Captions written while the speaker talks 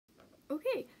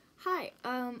Hi,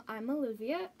 I'm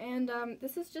Olivia, and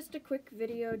this is just a quick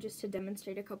video just to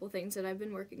demonstrate a couple things that I've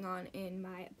been working on in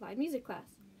my applied music class.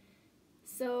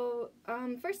 So,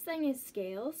 first thing is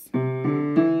scales. I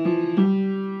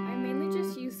mainly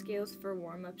just use scales for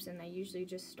warm-ups, and I usually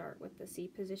just start with the C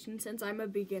position since I'm a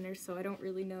beginner, so I don't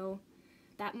really know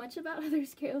that much about other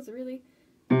scales, really.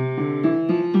 So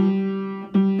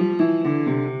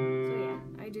yeah,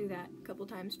 I do that a couple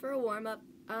times for a warm-up.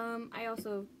 I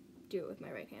also do it with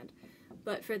my right hand,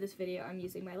 but for this video I'm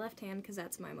using my left hand because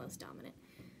that's my most dominant.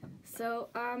 So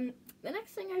the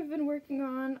next thing I've been working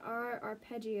on are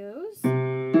arpeggios.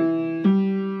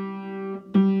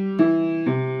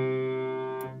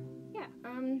 Yeah,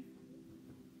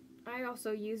 I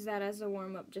also use that as a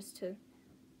warm-up just to,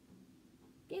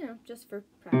 just for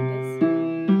practice.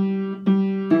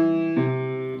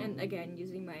 And again,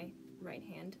 using my right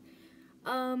hand.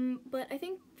 But I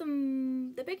think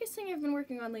the biggest thing I've been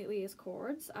working on lately is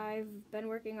chords. I've been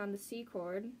working on the C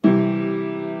chord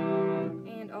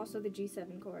and also the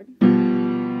G7 chord.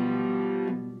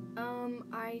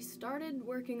 I started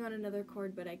working on another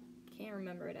chord, but I can't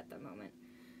remember it at the moment.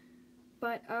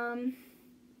 But,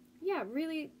 yeah,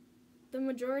 really, the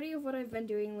majority of what I've been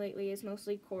doing lately is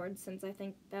mostly chords, since I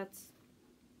think that's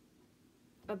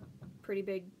a pretty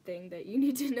big thing that you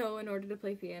need to know in order to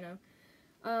play piano.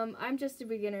 I'm just a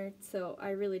beginner, so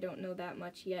I really don't know that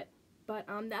much yet, but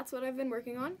that's what I've been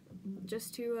working on,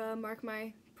 just to mark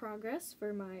my progress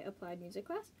for my applied music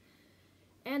class.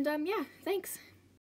 And yeah, thanks!